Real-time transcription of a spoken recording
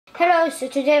Hello, so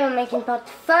today we're making part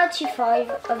 35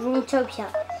 of Miitopia.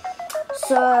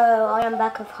 So I am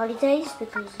back of holidays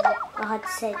because I had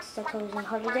said that I was on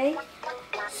holidays.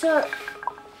 So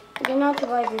I'm gonna to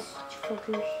buy this for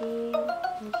Goofy.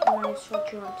 Nice,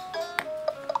 what you want?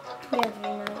 Yeah,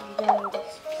 very nice. You don't need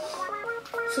this.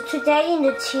 So today in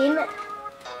the team,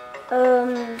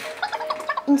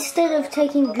 instead of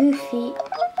taking Goofy,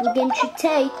 we're going to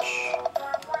take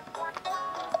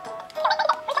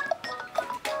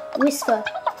Whisper,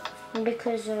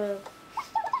 because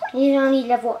he's only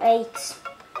level 8.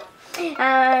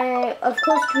 Of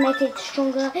course, to make it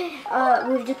stronger,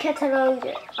 with the catalogue,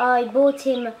 I bought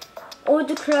him all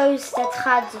the clothes that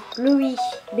had Louis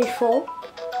before.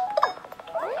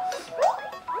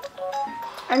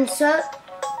 And so,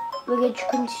 we're going to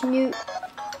continue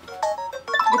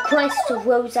the quest of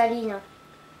Rosalina.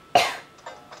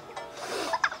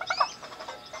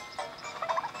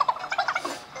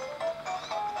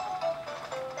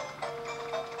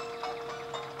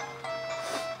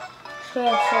 So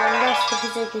yeah, so last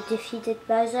episode we defeated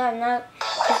Baza, and now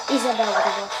it's Isabelle the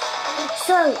boss.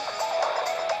 So,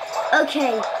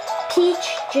 okay, Peach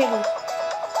Jelly.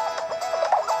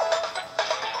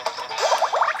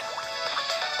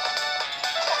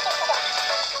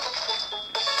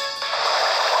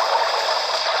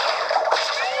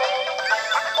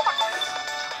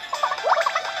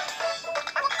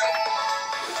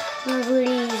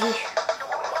 Really easy.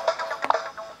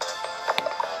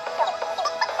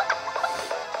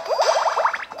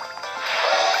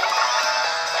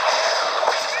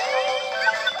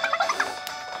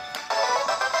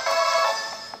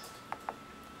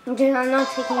 And then I'm not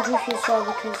taking Goofy as well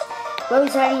because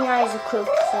Rosalina is a cook,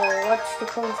 so what's the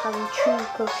point of having 2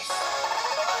 cooks?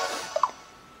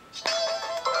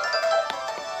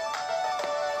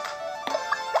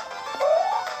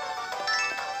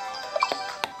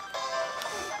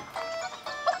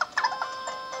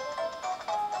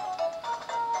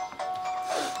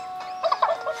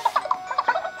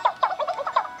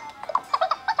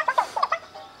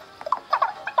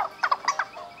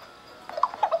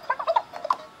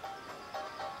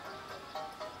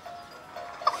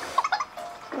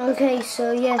 Okay,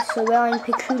 so yes, so we are in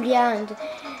Peculiar,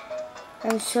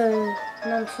 and so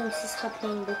nonsense is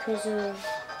happening because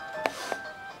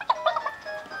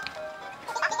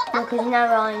now we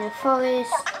are in a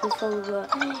forest. Before we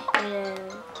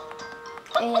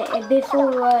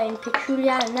were in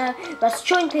Peculiar, now we're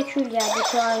still in Peculiar,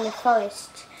 but we are in a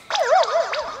forest.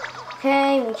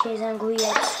 Okay, Mickey is angry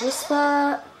at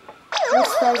Whisper.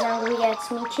 Whisper is angry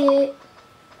at Mickey.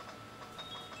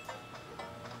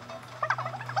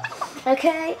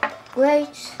 Okay,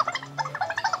 great.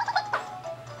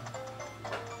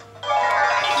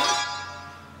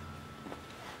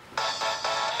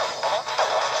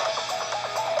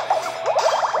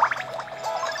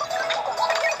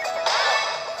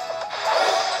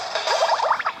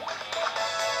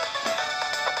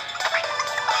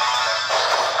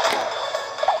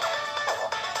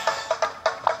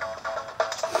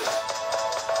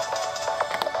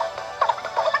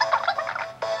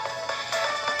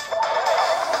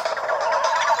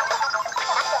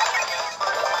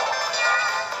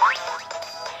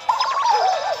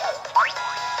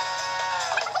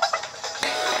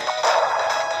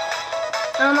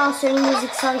 I'm also always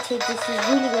excited. This is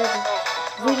really good.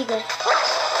 Really good.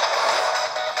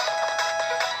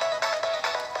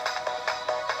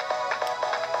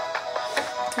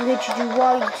 I'm going to do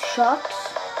wide shots.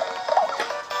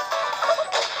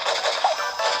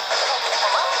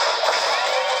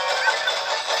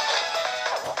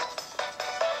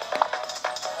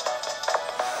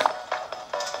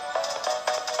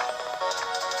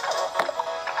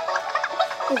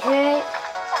 Okay.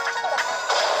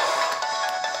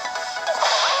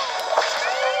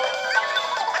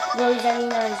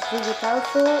 Rosalina is really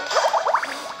powerful.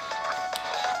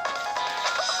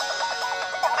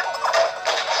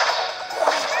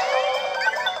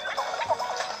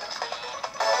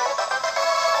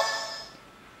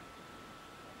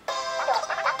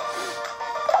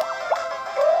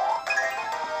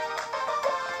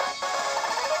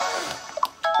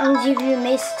 And if you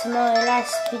missed my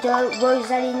last video,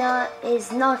 Rosalina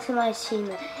is not on my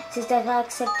team. Since that I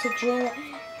accepted June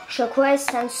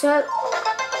request, and so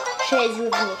she is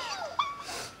with me.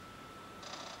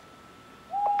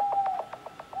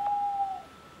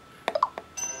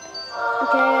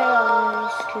 Okay,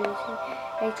 excuse me.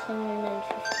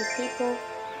 850 people.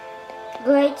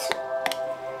 Great.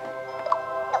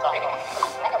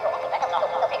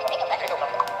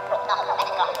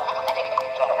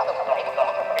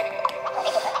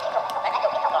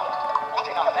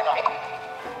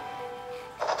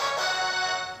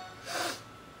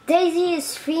 Daisy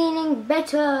is feeling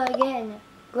better again.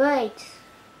 Great.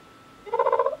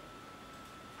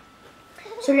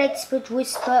 So let's put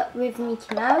Whisper with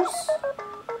Mickey Mouse.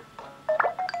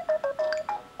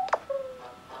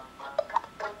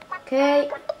 Okay,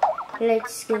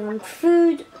 let's give him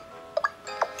food.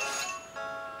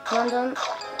 London.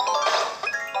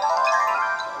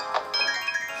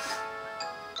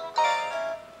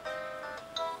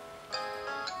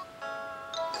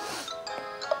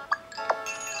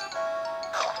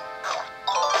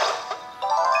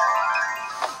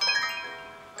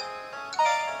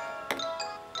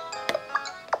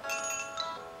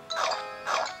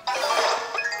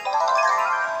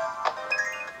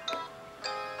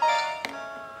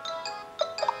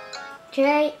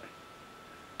 Okay.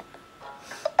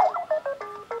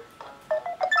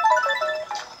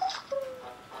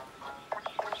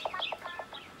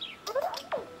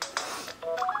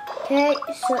 Okay,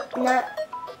 so now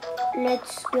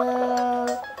let's go.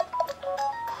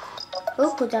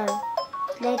 Oh, go down.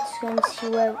 Let's go and see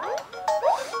where.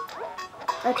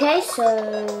 Okay, so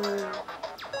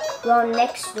we're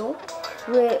next door.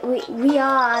 We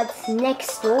are at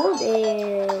next door.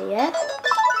 Yeah.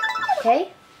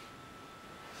 Okay.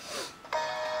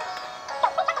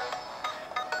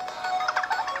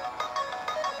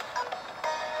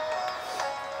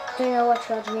 Don't know what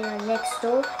you're doing on next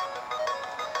door.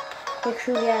 The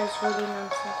Julia is really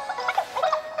nonsense.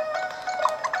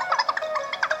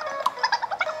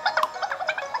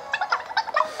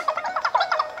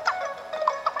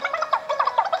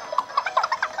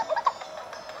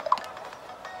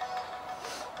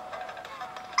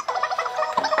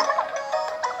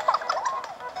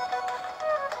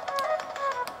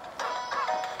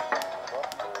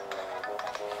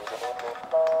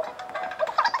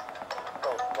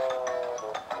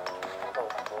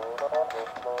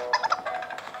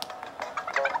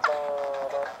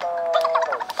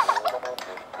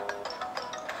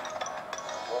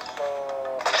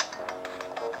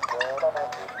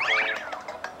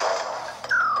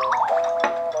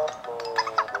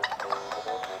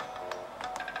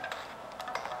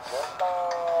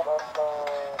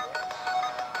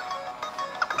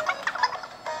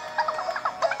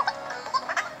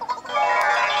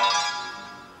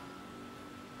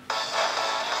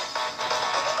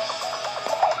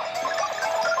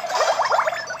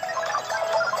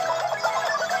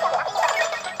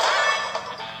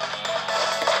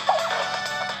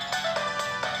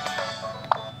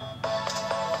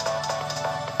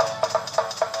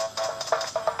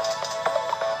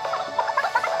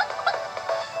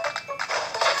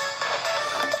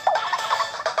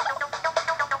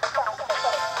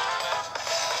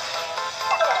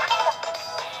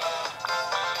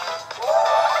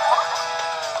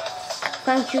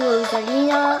 Thank you,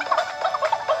 Rosalina.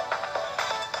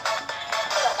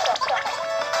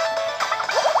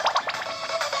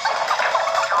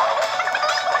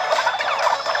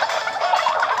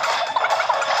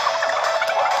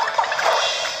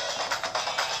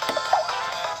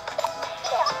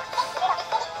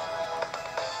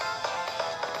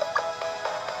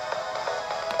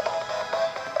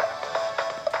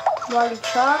 Wally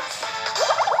Sharks.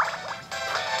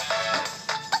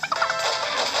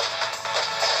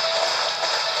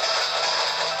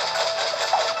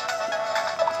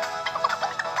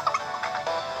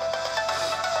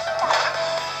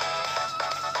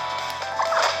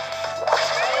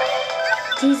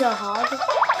 These are hard.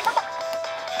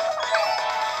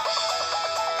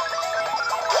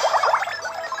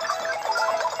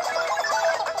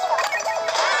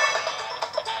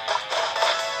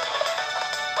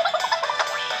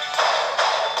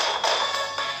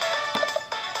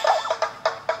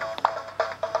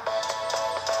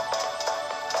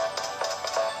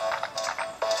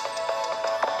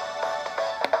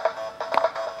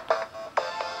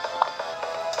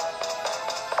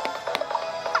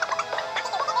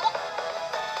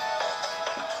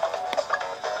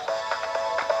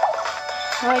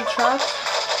 Alright, Chuck.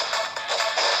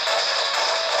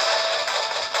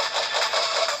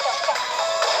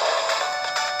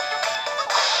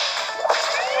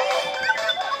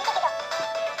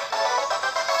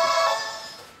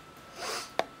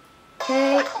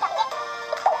 Okay.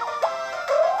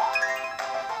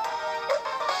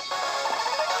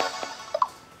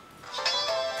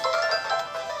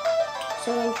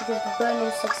 So I'm going to give the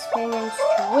bonus experience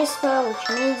to Whisper, which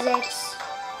means X.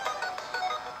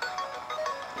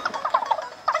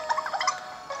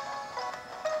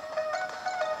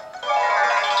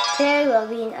 Okay, we're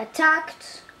being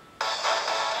attacked.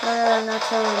 No,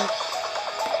 not really.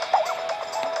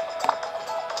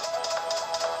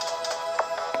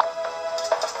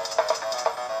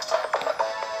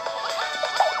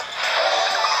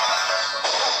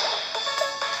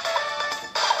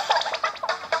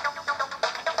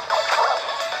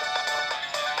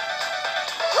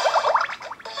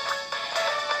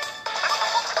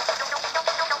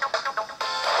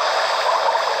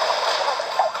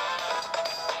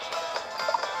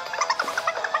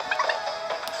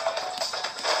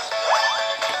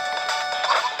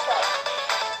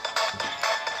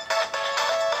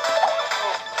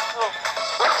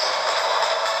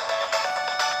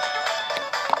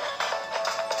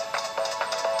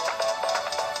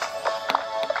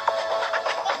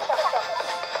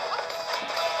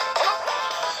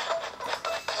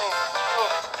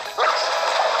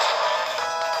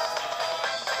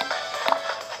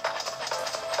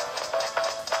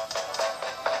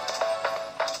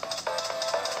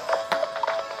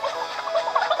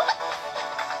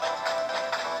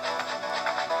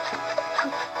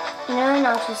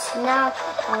 Mouse's snout.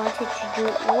 I wanted to do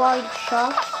wide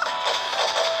shots.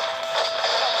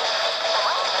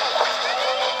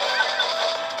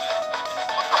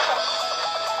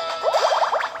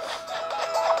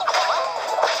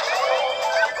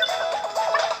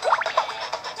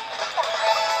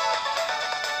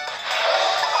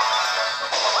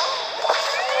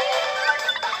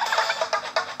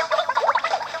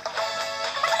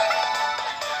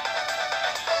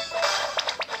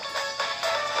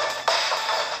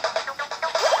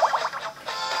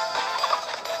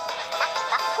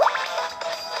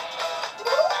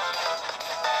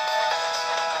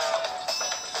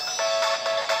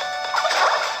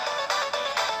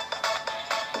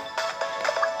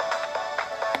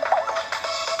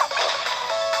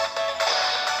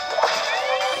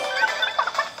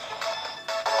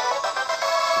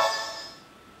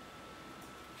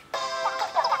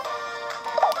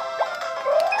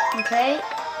 Okay.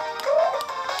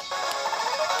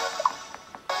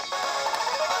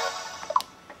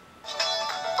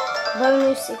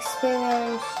 Bonus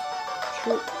experience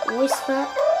to whisper.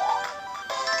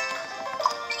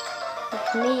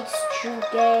 It needs to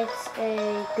get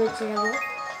a good level.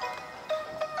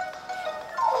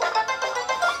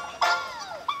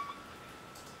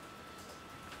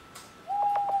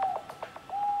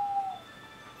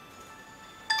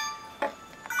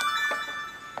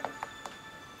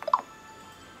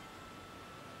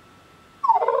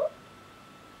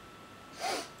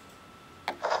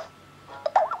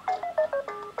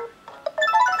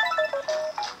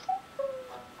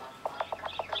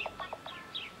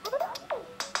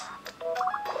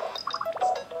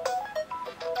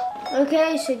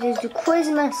 Okay, so there's the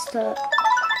Quizmaster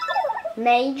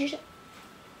Mage.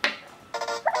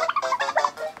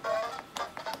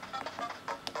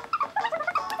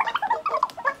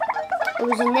 It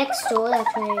was a next door that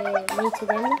I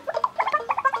meted him.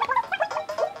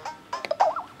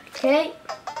 Okay.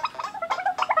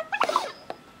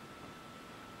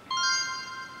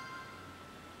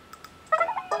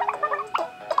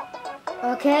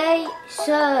 Okay,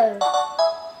 so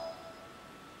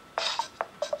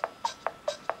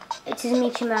it is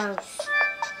Mickey Mouse.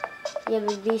 Yeah,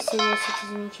 but be serious, it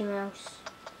is Mickey Mouse.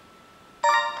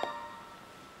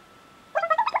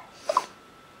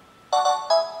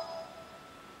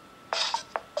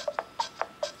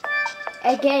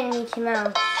 Again, Mickey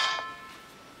Mouse.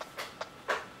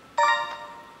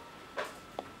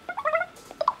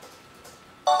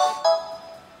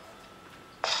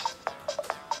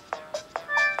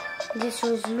 This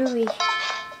was Louis.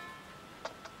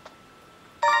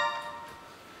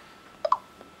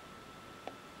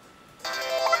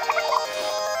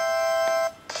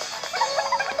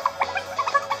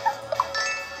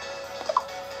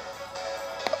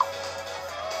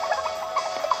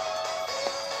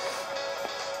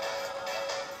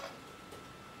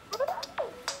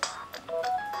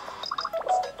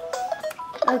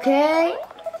 Okay.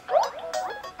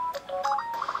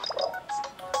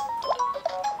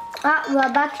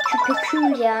 We're back to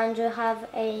Peculiar and we have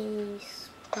a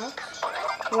spot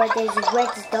where there's red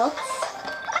dots.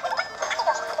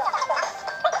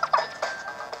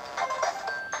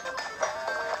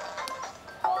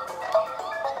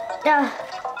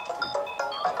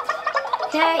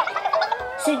 Okay,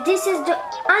 so this is the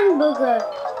hamburger.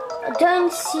 I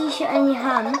don't see any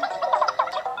ham.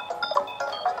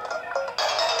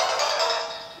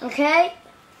 Okay.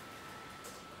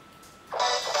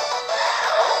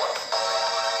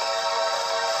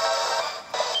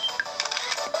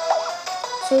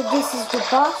 So this is the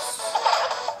boss.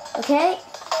 Okay.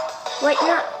 Wait,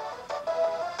 no.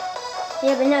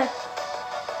 Yeah, but no.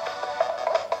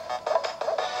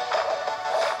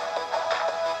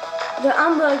 The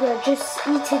hamburger just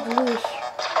eat it Louis.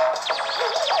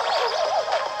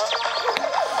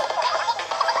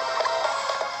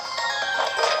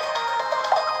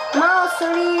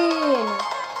 Marceline!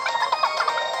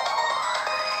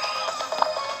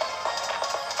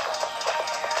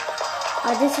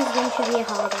 Oh, this is going to be a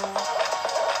hard one.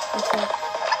 Okay.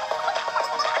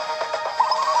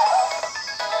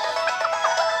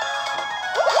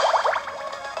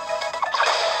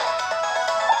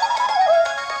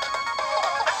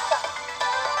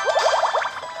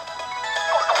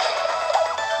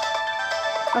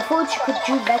 I thought you could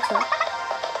do better.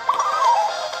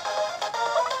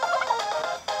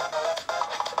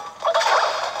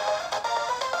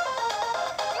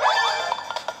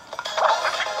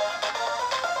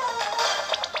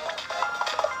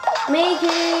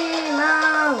 Mickey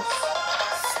Mouse,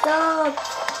 stop.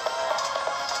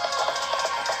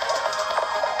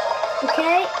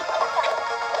 Okay.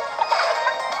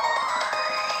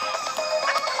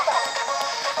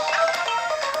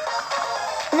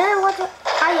 No, what?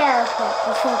 Ah, yeah, okay.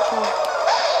 I think so.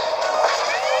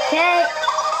 Okay.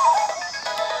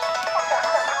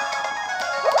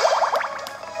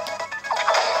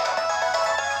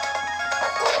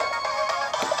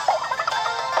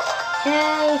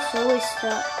 Okay, so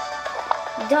Whisper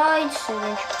died, so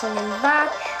then she pull him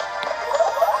back.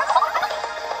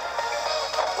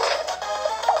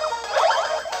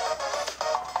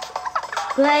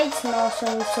 Great,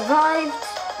 Marcel survived.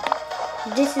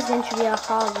 This is going to be a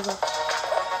hard one.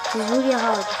 This is really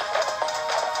hard.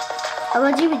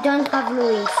 Already we don't have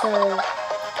Louis, so...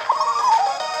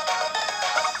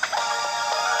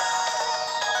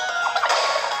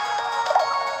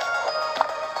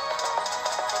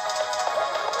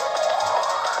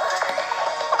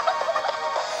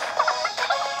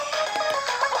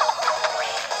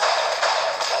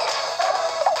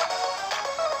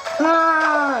 Come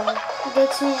on!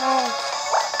 Get me out.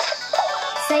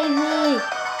 Save me!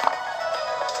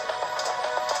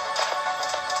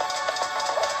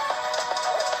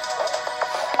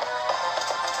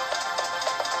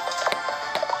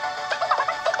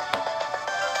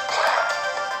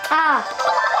 Ah!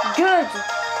 Good!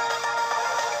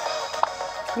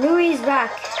 Louis is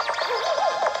back.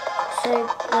 So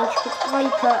let's put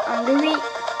Piper and Louis.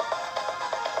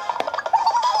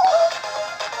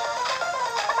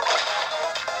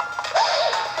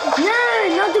 No,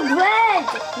 not the bread!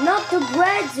 Not the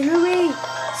bread, Louis!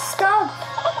 Stop!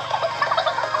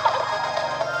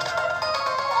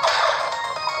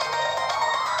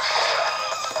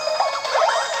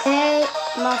 Okay,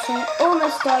 Martin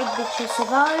almost died, but she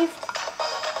survived.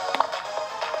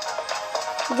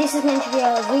 This is going to be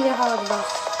a really hard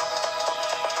boss.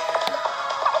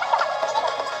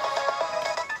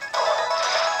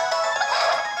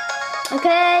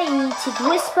 Okay, eat it,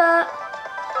 Whisper.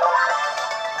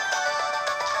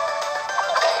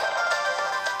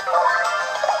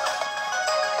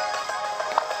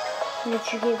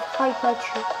 Let you give Hyper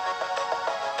to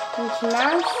Mickey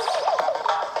Mouse.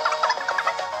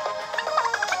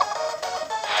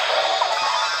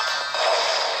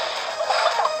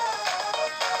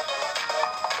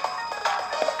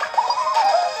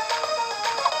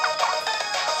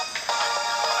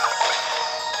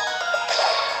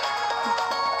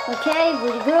 Okay,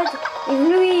 really good. If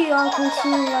Louis are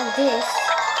continuing like this,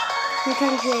 we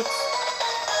can do it.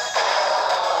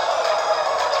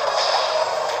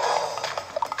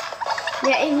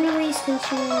 Yeah, if Louis is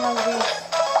continuing like this.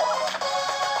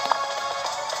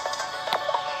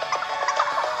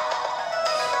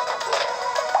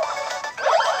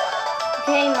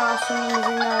 Okay, Martin is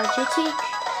energetic.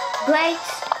 Great.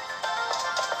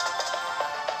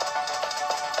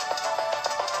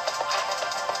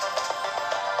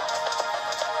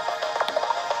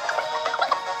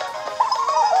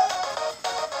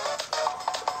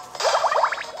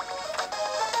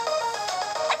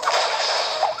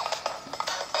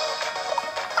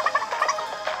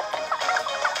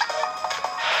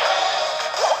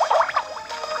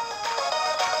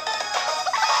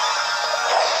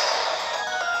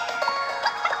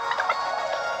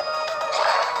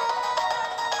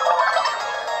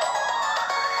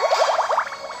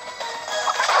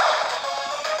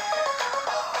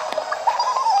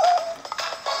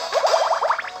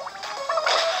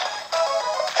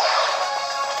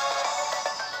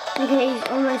 Okay, he's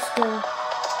almost done.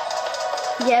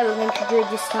 Yeah, we're going to do it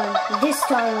this time. This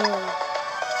time we will.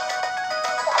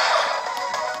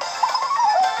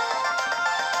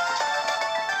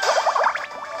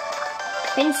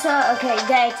 Insert, okay,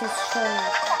 there it is shown.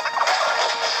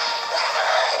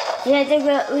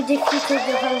 Yeah, we defeated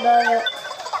the Hamburger.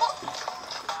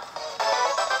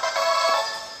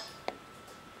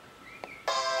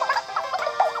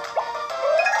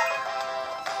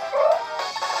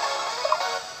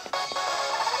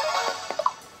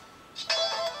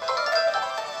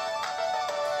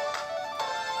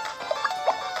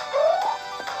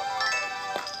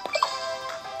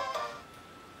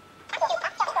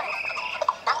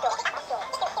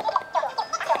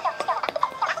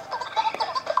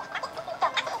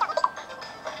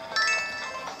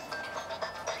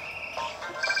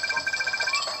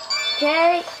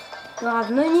 Okay, we have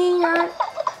money now.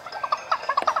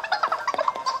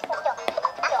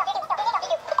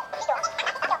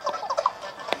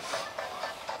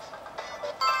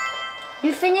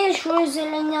 You finished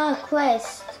Rosalina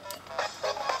quest.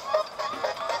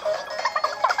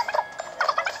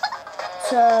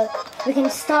 So we can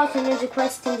start another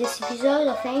quest in this episode,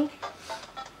 I think.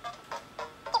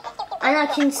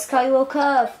 Anakin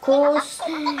Skywalker, of course.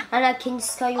 Anakin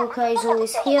Skywalker is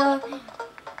always here.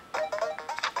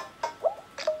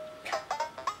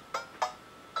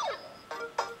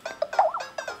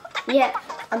 Yeah,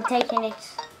 I'm taking it.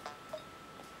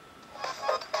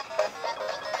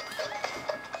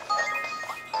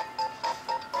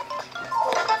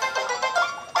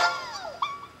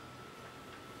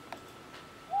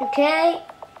 Okay.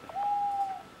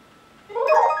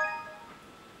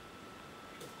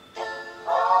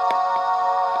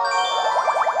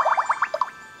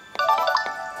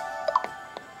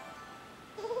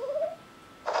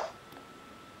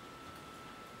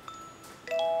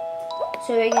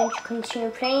 So we're going to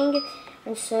continue playing,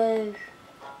 and so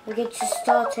we're going to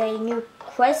start a new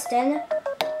quest then.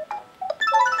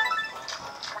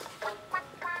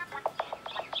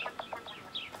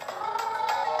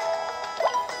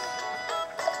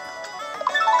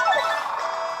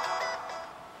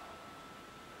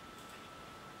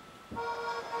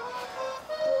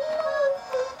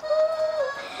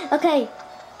 Okay,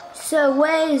 so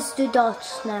where is the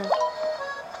dots now?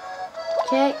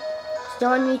 Okay, so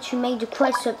I need to make the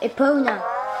quest of Epona.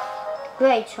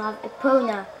 Great, so I have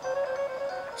Epona.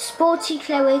 Sporty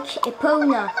cleric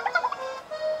Epona.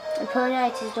 Epona,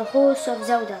 it is the horse of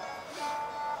Zelda.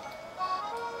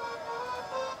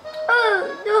 Oh,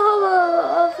 the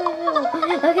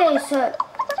horror of Okay, so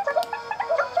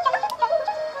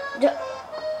the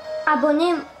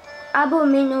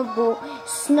abominable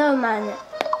snowman.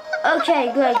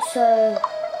 Okay, great, so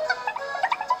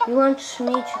you want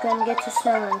me to go and get a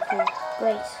snowman food.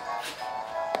 Great.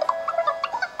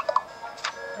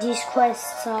 These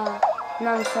quests are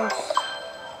nonsense.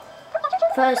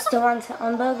 First they want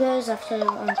hamburgers, after they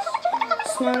want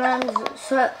snowmans.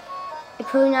 So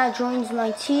Epona joins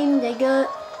my team, they go...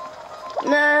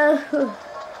 No!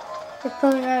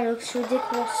 Epona looks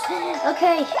ridiculous.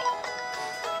 Okay.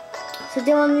 So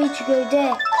they want me to go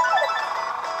there.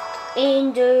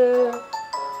 In the...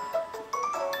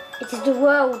 It is the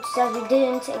world that we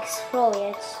didn't explore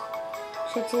yet.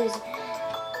 So it is...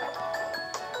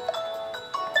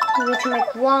 I'm going to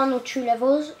make 1 or 2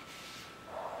 levels.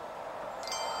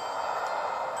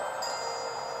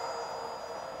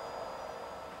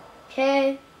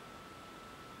 Okay.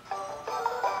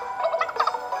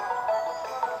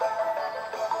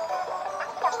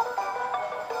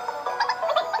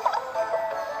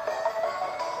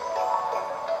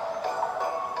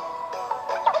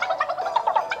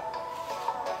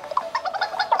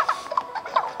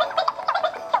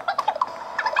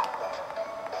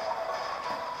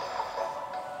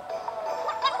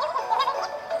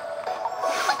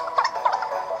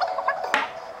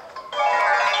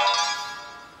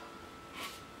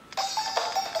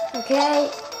 Okay.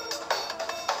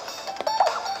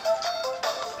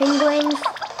 Penguins.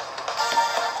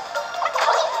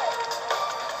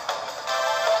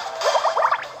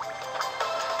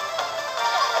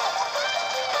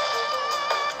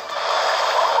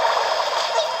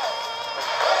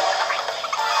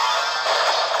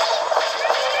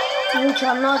 Which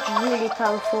are not really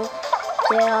powerful.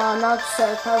 They are not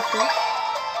so powerful.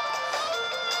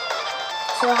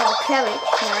 So I have a cleric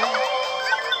now.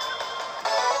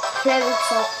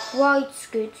 Clerics are quite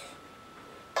good.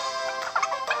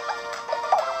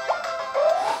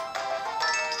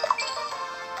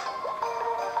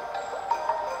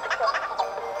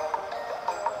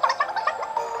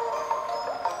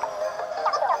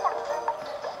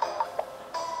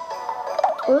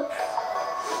 Oops.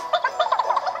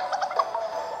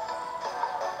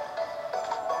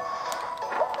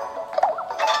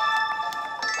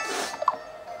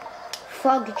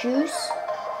 Frog juice.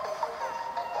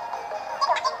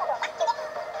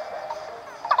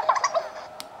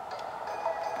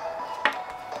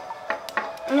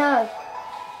 No,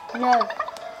 no.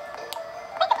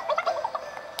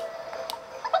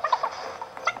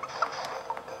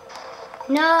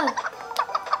 No.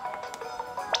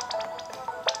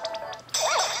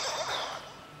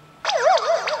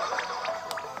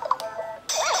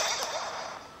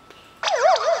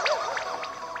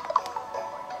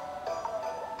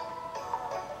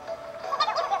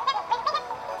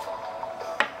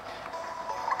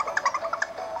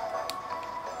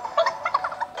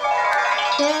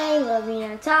 Okay, we're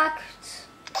being attacked.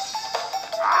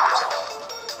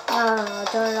 I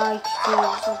don't like these.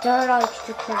 I don't like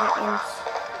the clever imps.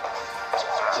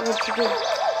 Let's get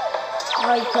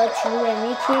Viper to and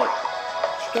Mickey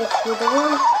to get through the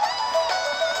room.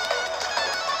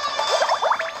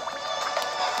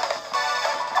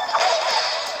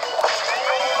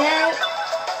 Okay.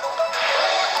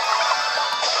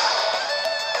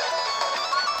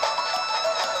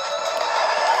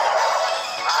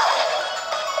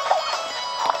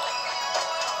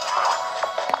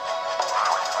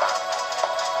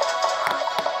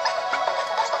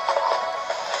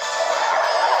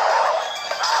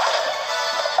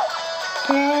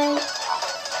 Okay.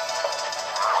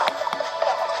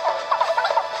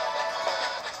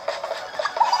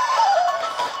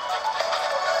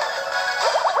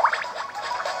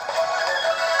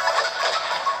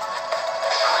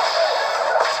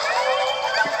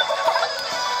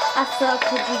 After,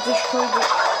 could you destroy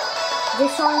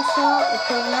this also?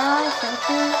 Okay, nice, thank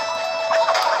you.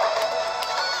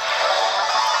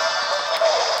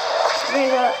 There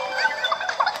you go.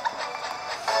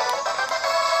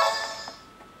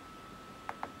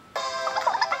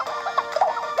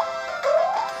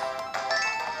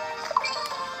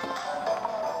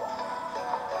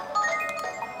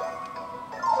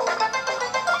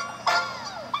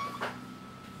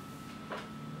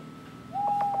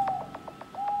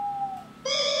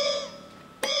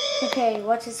 Okay,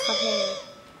 what is happening?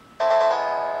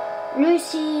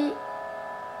 Lucy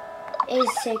is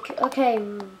sick. Okay,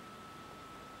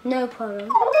 no problem.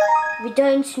 We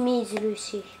don't meet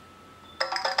Lucy.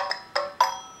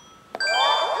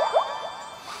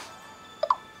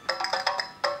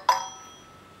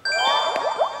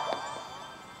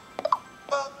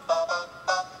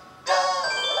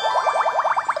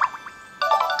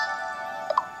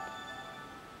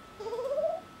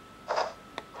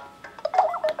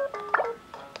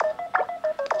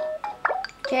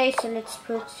 Okay, so let's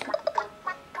put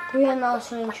Brie and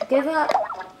Marceline together.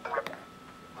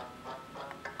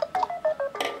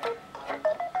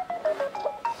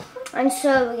 And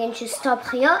so we're going to stop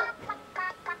here.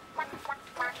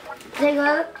 There you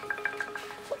go.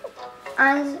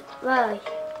 And bye.